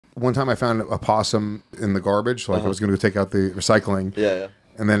one time I found a possum in the garbage. Like I was going to go take out the recycling. Yeah.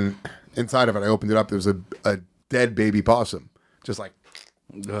 And then inside of it, I opened it up. There was a dead baby possum, just like.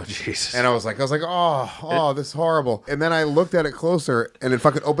 Oh Jesus! And I was like, oh, this is horrible. And then I looked at it closer, and it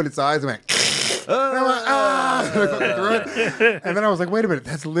fucking opened its eyes and went. And I went, ah! And I fucking threw it. And then I was like, wait a minute,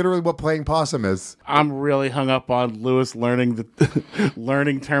 that's literally what playing possum is. I'm really hung up on Lewis learning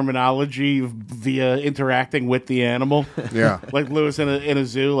learning terminology via interacting with the animal. Yeah, like Lewis in a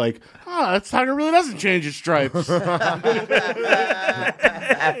zoo, like, that tiger really doesn't change its stripes.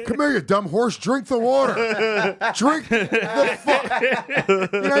 Come here, you dumb horse. Drink the water. Drink the fuck. You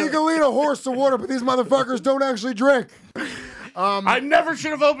know, you can lead a horse to water, but these motherfuckers don't actually drink. I never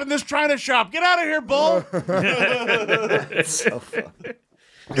should have opened this China shop. Get out of here, bull. It's so funny.